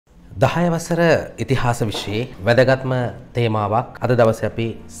10 වසර ඉතිහාස විෂයේ වැදගත්ම තේමාවක් අද දවසේ අපි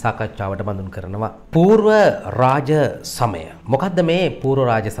සාකච්ඡාවට බඳුන් කරනවා. පූර්ව රාජ සමය. මොකද්ද මේ පූර්ව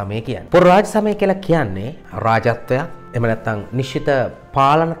රාජ සමය කියන්නේ? පූර්ව රාජ සමය කියලා කියන්නේ රාජත්වයක් එහෙම නැත්නම් නිශ්චිත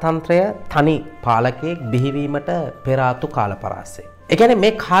පාලන තන්ත්‍රය තනි පාලකයෙක් බිහිවීමට පෙර ආතු කාල පරාසය. ඒ කියන්නේ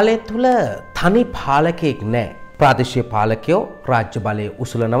මේ කාලය තුල තනි පාලකයෙක් නැහැ. ප්‍රාදේශීය පාලකයෝ රාජ්‍ය බලය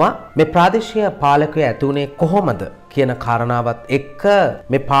උසුලනවා. මේ ප්‍රාදේශීය පාලකයෝ ඇති වුණේ කොහොමද කියන කාරණාවත් එක්ක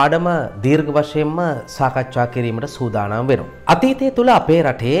මේ පාඩම දීර්ඝ වශයෙන්ම සාකච්ඡා කිරීමට සූදානම් වෙනවා. අතීතයේ තුල අපේ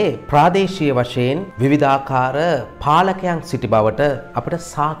රටේ ප්‍රාදේශීය වශයෙන් විවිධාකාර පාලකයන් සිටි බවට අපිට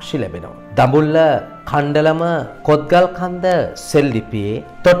සාක්ෂි ලැබෙනවා. දඹුල්ල කණ්ඩලම කොත්ගල් කන්ද සෙල්ලිපියේ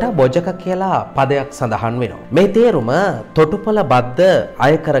තොට බොජක කියලා පදයක් සඳහන් වෙනවා. මේ තේරුම තොටුපළ බද්ද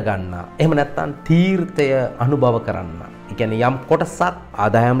අය කරගන්න. එහෙම නැත්නම් තීර්ථය අනුභව කරන්න. ඒ කියන්නේ යම් කොටසක්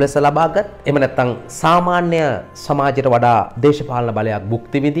ආදායම් ලෙස ලබාගත් එහෙම නැත්නම් සාමාන්‍ය සමාජයට වඩා දේශපාලන බලයක්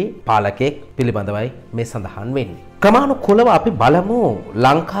භුක්ති විඳි පාලකෙක් පිළිබඳවයි මේ සඳහන් වෙන්නේ. ක්‍රමානුකූලව අපි බලමු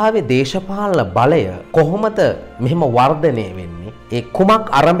ලංකාවේ දේශපාලන බලය කොහොමද මෙහෙම වර්ධනය වෙන්නේ? ඒ කුමක්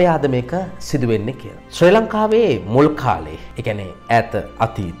ආරම්භයද මේක සිදු වෙන්නේ කියලා. ශ්‍රී ලංකාවේ මුල් කාලේ, ඒ කියන්නේ ඈත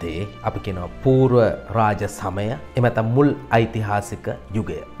අතීතයේ අපි කියනවා පූර්ව රාජ සමය, එහෙම නැත්නම් මුල් ඓතිහාසික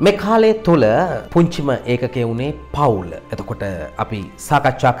යුගය. මේ කාලය තුල පුංචිම ඒකකයේ උනේ පවුල. එතකොට අපි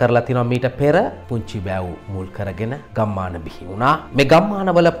සාකච්ඡා කරලා තිනවා මීට පෙර පුංචි බෑව් මුල් කරගෙන ගම්මාන බිහි වුණා. මේ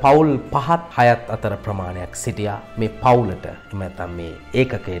ගම්මානවල පවුල් 5-6 අතර ප්‍රමාණයක් සිටියා. මේ පවුලට එහෙම නැත්නම් මේ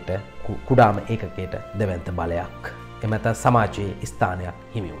ඒකකයට කුඩාම ඒකකයට දෙවන්ත බලයක් එහෙම නැත්නම් සමාජයේ ස්ථානයක්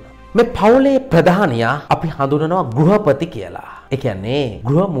හිමි වුණා. මේ පවුලේ ප්‍රධානියා අපි හඳුනනවා ගෘහපති කියලා. ඒ කියන්නේ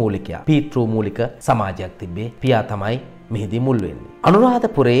ගෘහ මූලිකයා. පීතෘ මූලික සමාජයක් තිබේ. පියා තමයි මෙහිදී මුල් වෙන්නේ.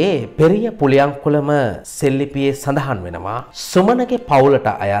 අනුරාධපුරයේ පෙරිය පුලියන්කුලම සෙල්ලිපියේ සඳහන් වෙනවා සුමනගේ පවුලට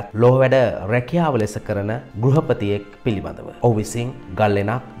අයත් ලෝහ වැඩ රැකියාව ලෙස කරන ගෘහපතියෙක් පිළිබඳව. ඔහු විසින්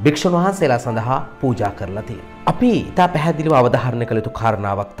ගල්ලෙනක් භික්ෂුන් වහන්සේලා සඳහා පූජා කරලා තියෙනවා. අපි ඉතා පැහැදිලිව අවධාරණය කළ යුතු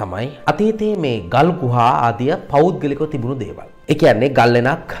කාරණාවක් තමයි අතීතයේ මේ ගල් ගුහා ආදිය පෞද්ගලිකව තිබුණු දේවල්. ඒ කියන්නේ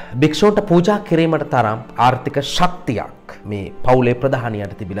ගල්ලෙනක් භික්ෂුන්ට පූජා කිරීමට තරම් ආර්ථික ශක්තියක් මේ පවුලේ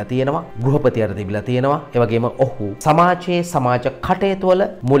ප්‍රධානියට තිබිලා තියෙනවා, ගෘහපතියට තිබිලා තියෙනවා. ඒ වගේම ඔහු සමාජයේ සමාජ කටයුතු වල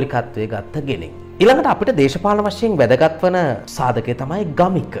මූලිකත්වයේ ගත්ත කෙනෙක්. ඊළඟට අපිට දේශපාලන වශයෙන් වැදගත් වන සාධකය තමයි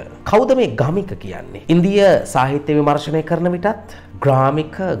ගමික. කවුද මේ ගමික කියන්නේ? ඉන්දිය සාහිත්‍ය විමර්ශනය කරන විටත්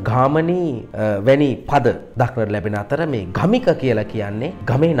ග්‍රාමික, ගාමනී වැනි පද දක්නට ලැබෙන අතර මේ ගමික කියලා කියන්නේ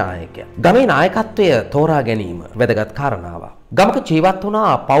ගමේ නායකයා. ගමේ නායකත්වය තෝරා ගැනීම වැදගත් කාරණාවක්. ගමක ජීවත්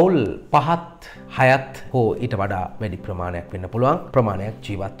වුණා පවුල් 5-6 හෝ ඊට වඩා වැඩි ප්‍රමාණයක් වෙන්න පුළුවන් ප්‍රමාණයක්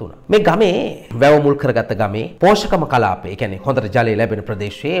ජීවත් වුණා. මේ ගමේ වැව මුල් කරගත්ත ගමේ පෝෂකම කලාපේ, ඒ කියන්නේ හොඳට ජලය ලැබෙන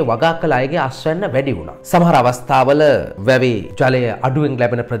ප්‍රදේශයේ වගා කළ අයගේ අස්වැන්න වැඩි වුණා. සමහර අවස්ථාවල වැවේ ජලය අඩුවෙන්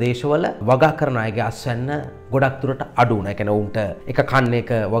ලැබෙන ප්‍රදේශවල වගා කරන අයගේ අස්වැන්න ගොඩක් දුරට අඩු වුණා. ඒ කියන්නේ උන්ට එක කන්නේක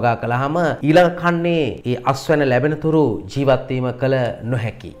වගා කළාම ඊළඟ කන්නේ ඒ අස්වැන්න ලැබෙන තුරු ජීවත් වීම කළ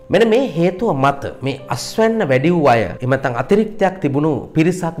නොහැකි. මෙන්න මේ හේතුව මත මේ අස්වැන්න වැඩි වූ අය එමෙ නැත්නම් අතිරික්තයක් තිබුණු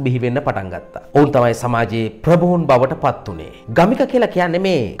පිරිසක් බිහි වෙන්න පටන් ගත්තා. ඔවුන් තමයි සමාජයේ ප්‍රභූන් බවට පත් උනේ. ගමික කියලා කියන්නේ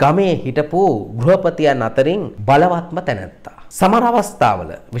මේ ගමේ හිටපු ගෘහපතියන් අතරින් බලවත්ම තැනැත්තා. සමහර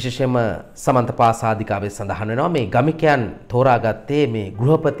අවස්ථාවල විශේෂයෙන්ම සමන්තපාසාදිකාවේ සඳහන් වෙනවා මේ ගමිකයන් තෝරාගත්තේ මේ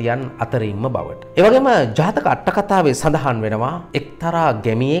ගෘහපතියන් අතරින්ම බවට. ඒ වගේම ජාතක අට කතාවේ සඳහන් වෙනවා එක්තරා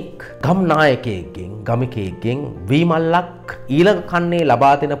ගැමියෙක් ගම් නායකයෙක්ගෙන් ගමිකයෙක්ගෙන් වීමල්ලක් ඊළඟ කන්නේ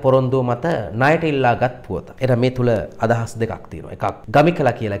ලබා දෙන පොරොන්දුව මත ණයට ඉල්ලාගත් පුවත. එතන මේ තුල අදහස් දෙකක් තියෙනවා. එකක්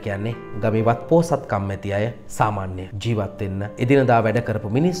ගමිකලා කියලා කියන්නේ ගමේවත් පෝසත්කම් ඇති අය, සාමාන්‍ය ජීවත් වෙන්න එදිනදා වැඩ කරපු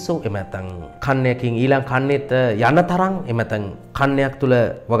මිනිස්සු. එහෙම නැත්නම් කන්නයකින් ඊළඟ කන්නේට යන තරම් එහෙම නැත්නම් කන්නයක් තුල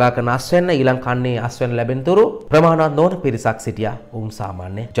වගා කරන අස්වැන්න ඊළඟ කන්නේ අස්වැන්න ලැබෙන තුරු ප්‍රමාණවත් නොවන පිරිසක් සිටියා. උන්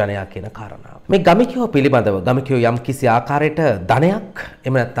සාමාන්‍ය ජනයා කියන කාරණාව. මේ ගමිකයෝ පිළිබඳව ගමිකයෝ යම් කිසි ආකාරයකට ධනයක්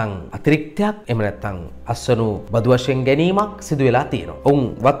එහෙම නැත්නම් අතිරික්තයක් එහෙම නැත්නම් අස්වැනු බදු වශයෙන් ගැනීමක් සිදු වෙලා තියෙනවා. උන්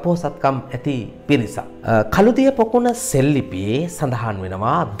වත්පොහසත්කම් ඇති පිරිසක්. කළුදිය පොකුණ සෙල්ලිපියේ සඳහන්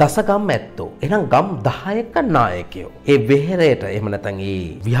වෙනවා දසගම් ඇත්තෝ. එහෙනම් ගම් 10ක නායකයෝ. ඒ වෙහෙරයට එහෙම නැත්නම් ඒ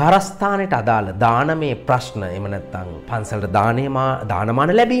විහාරස්ථානයට අදාළ දානමය ප්‍රශ්න එහෙම නැත්නම් පන්සලට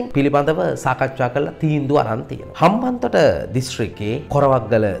දානමාන ලැබීම පිළිබඳව සාකච්ඡා කරලා තීන්දුව අරන් තියෙනවා. හම්බන්තොට දිස්ත්‍රික්කයේ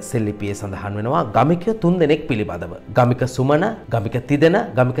කොරවක්ගල සෙල්ලිපියේ සඳහන් වෙනවා ගමිකයෝ 3 දෙනෙක් පිළිබඳව. ගමික සුමන, ගමික තිදෙන,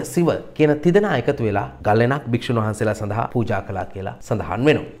 ගමික සිව කියන තිදෙනා එකතු වෙලා ගල්ලෙනක් භික්ෂුන් වහන්සේලා සඳහා පූජා කළා කියලා සඳහන්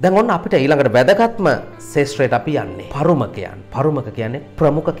වෙනවා. දැන් ඔන්න අපිට ඊළඟට වැදගත්ම ශේෂ්ත්‍රයට අපි යන්නේ පරුමකයන්. පරුමක කියන්නේ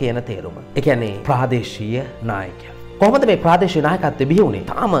ප්‍රමුඛ කියන තේරුම. ඒ කියන්නේ ප්‍රාදේශීය නායකයා. කොහොමද මේ ප්‍රාදේශීය නායකත්වය බිහි වුණේ?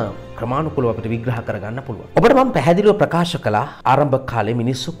 තාම ක්‍රමානුකූලව අපිට විග්‍රහ කරගන්න පුළුවන්. ඔබට මම පැහැදිලිව ප්‍රකාශ කළා ආරම්භ කාලේ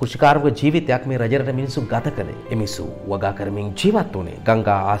මිනිස්සු කෘෂිකාර්මික ජීවිතයක් මේ රජරට මිනිස්සු ගත කළේ. ඒ මිනිස්සු වගා කරමින් ජීවත් වුණේ.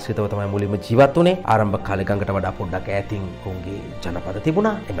 ගංගා ආශ්‍රිතව තමයි මුලින්ම ජීවත් වුණේ. ආරම්භ කාලේ ගඟට වඩා පොඩ්ඩක් ඈතින් ඔවුන්ගේ ජනපද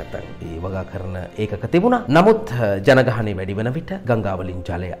තිබුණා. එමෙතන ඒ වගා කරන ඒකක තිබුණා. නමුත් ජනගහනය වැඩි වෙන විට ගංගා වලින්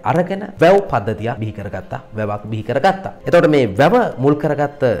ජලය අරගෙන වැව් පද්ධතියක් බිහි කරගත්තා. වැවක් බිහි කරගත්තා. එතකොට මේ වැව මුල්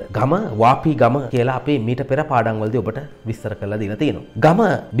කරගත්ත ගම වාපි ගම කියලා අපි මීට පෙර පාඩම් වලදී ඔබට විස්තර කරලා දීලා තියෙනවා. ගම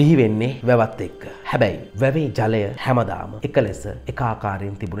බිහි වෙන්නේ වැවත් එක්ක. හැබැයි වැවේ ජලය හැමදාම එක ලෙස එක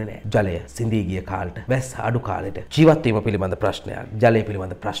ආකාරයෙන් තිබුණේ නැහැ. ජලය සිඳී ගිය කාලෙට, වැස්ස අඩු කාලෙට ජීවත් වීම පිළිබඳ ප්‍රශ්නයක්, ජලය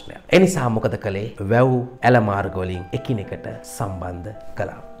පිළිබඳ ප්‍රශ්නයක්. ඒ නිසා මොකද කළේ? වැව් ඇල මාර්ග වලින් එකිනෙකට සම්බන්ධ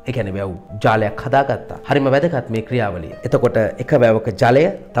කළා. ඒ කියන්නේ වැව් ජාලයක් හදාගත්තා. හරිම වැදගත් මේ ක්‍රියාවලිය. එතකොට එක වැවක ජලය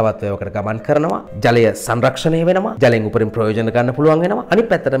තවත් වැවකට ගමන් කරනවා. ජලය සංරක්ෂණය වෙනවා. ජලයෙන් උපරිම ප්‍රයෝජන ගන්න පුළුවන් වෙනවා. අනිත්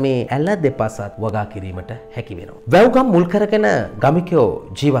පැත්තට මේ ඇල දෙපසත් වගා කිරීමට හැකි වෙනවා. වැව්ගම් මුල් කරගෙන ගමිකයෝ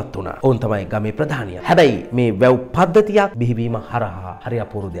ජීවත් වුණා. ඔවුන් තමයි ගමේ ප්‍රධානියා. හැබැයි මේ වැව් පද්ධතියක් බිහිවීම හරහා හරි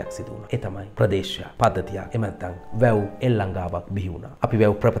අපූර්ව දෙයක් සිදු වුණා. ඒ තමයි ප්‍රදේශ පද්ධතියක්. එහෙම නැත්නම් වැව් එල්ලංගාවක් බිහි වුණා. අපි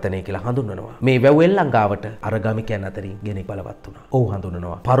වැව් ප්‍රපතනය කියලා හඳුන්වනවා. මේ වැව් එල්ලංගාවට අර ගමිකයන් අතරින් ගෙනෙක් බලවත් වුණා. ඔව්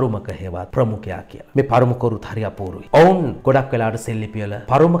හඳුන්වනවා පරුමක හේවත් ප්‍රමුඛයා කියලා. මේ පරුමකවරුත් හරි අපූර්වයි. ඔවුන් ගොඩක් වෙලාවට සෙල්ලිපිවල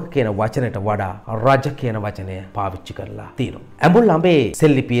පරුමක කියන වචනයට වඩා රජ කියන වචනය පාවිච්චි කරලා තියෙනවා. ඇඹුල් අඹේ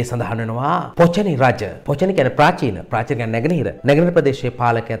සෙල්ලිපියේ සඳහන් වෙනවා පොචනි රජ. පොචනි කියන්නේ ප්‍රාචීන කියන්නේ නැගෙනහිර. නැගෙනහිර ප්‍රදේශයේ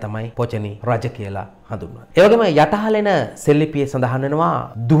පාලකයා තමයි පොචනි රජ කියලා හඳුන්වන්නේ. ඒ වගේම යටහලෙන සෙල්ලිපියේ සඳහන් වෙනවා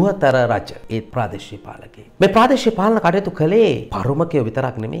දුවතර රජ. ඒ ප්‍රාදේශීය පාලකයෙක්. මේ ප්‍රාදේශීය පාලන කටයුතු කළේ පරුමකයෝ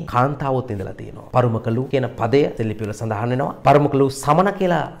විතරක් නෙමෙයි කාන්තාවොත් ඉඳලා තියෙනවා. පරුමකලු කියන පදය සෙල්ලිපිවල සඳහන් වෙනවා. පරුමකලු සමන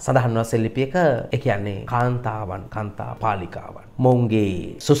කියලා සඳහන් වෙනවා සෙල්ලිපියක. ඒ කියන්නේ කාන්තාවන්, කාන්තා පාලිකාවන්.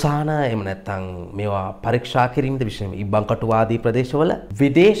 මොවුන්ගේ සුසාන එහෙම නැත්නම් මේවා පරීක්ෂා කිරීමද විශේෂයෙන්ම ඉබ්බන්කටුවාදී ප්‍රදේශවල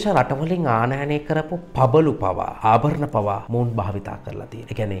විදේශ රටවලින් ආනයනය කරපු පබළු පවා ආභරණ පවා මොවුන් භාවිතා කරලා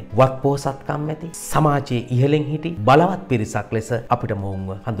තියෙනවා. ඒ කියන්නේ වත්පොහසත්කම් ඇති සමාජයේ ඉහළින් හිටි බලවත් පිරිසක් ලෙස අපිට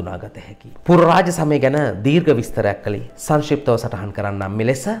මොවුන්ව හඳුනාගත හැකියි. පූර්ව රාජ සමය ගැන දීර්ඝ විස්තරයක් කළේ සංක්ෂිප්තව සටහන් කරන්නම්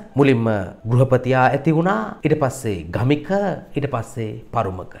මෙලෙස මුලින්ම ගෘහපතියා ඇති වුණා. ඊට පස්සේ ගමික, ඊට පස්සේ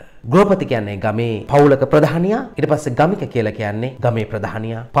පරුමක. ගෘහපති කියන්නේ ගමේ පවුලක ප්‍රධානියා. ඊට පස්සේ ගමික කියලා කියන්නේ ගමේ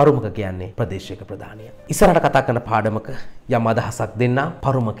ප්‍රධානියා. පරුමක කියන්නේ ප්‍රදේශයක ප්‍රධානියා. ඉස්සරහට කතා කරන පාඩමක යම් අදහසක් දෙන්න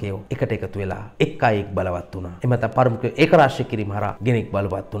පරුමකයෝ එකට එකතු වෙලා එක් අයෙක් බලවත් වුණා. එමෙ නැත්නම් පරුමකයෝ ඒකරාශී කිරීම හරහා ගෙනෙක්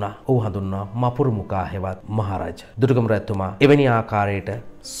බලවත් වුණා. ඔහු හඳුන්වනවා මපුරුමුකා හෙවත් මහරජ. දුර්ගම රජතුමා එවැනි ආකාරයට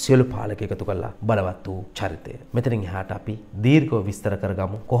සියලු පාලක එකතු කළා බලවත් වූ චරිතය. මෙතනින් එහාට අපි දීර්ඝව විස්තර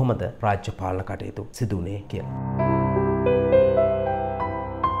කරගමු කොහොමද රාජ්‍ය පාලන කටයුතු සිදු වුණේ කියලා.